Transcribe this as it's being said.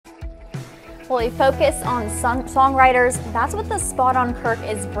Fully focus on songwriters. That's what the Spot on Kirk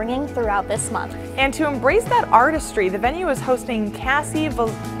is bringing throughout this month. And to embrace that artistry, the venue is hosting Cassie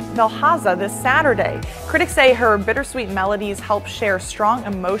Valhaza this Saturday. Critics say her bittersweet melodies help share strong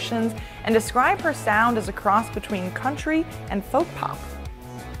emotions and describe her sound as a cross between country and folk pop.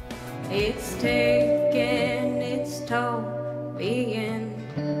 It's taken its toll being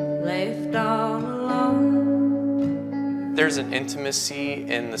left all alone. There's an intimacy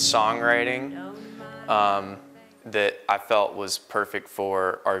in the songwriting that I felt was perfect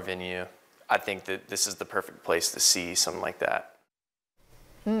for our venue. I think that this is the perfect place to see something like that.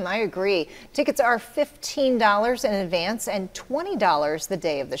 I agree. Tickets are $15 in advance and $20 the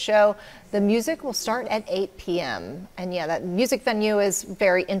day of the show. The music will start at 8 p.m. And yeah, that music venue is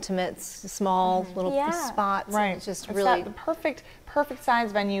very intimate, small little spots. Right. It's just it's really the perfect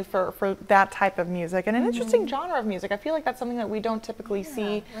size venue for that type of music and an interesting genre of music. I feel like that's something that we don't typically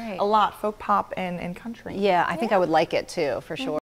see a lot, folk pop and country. Yeah, I think I would like it too, for sure.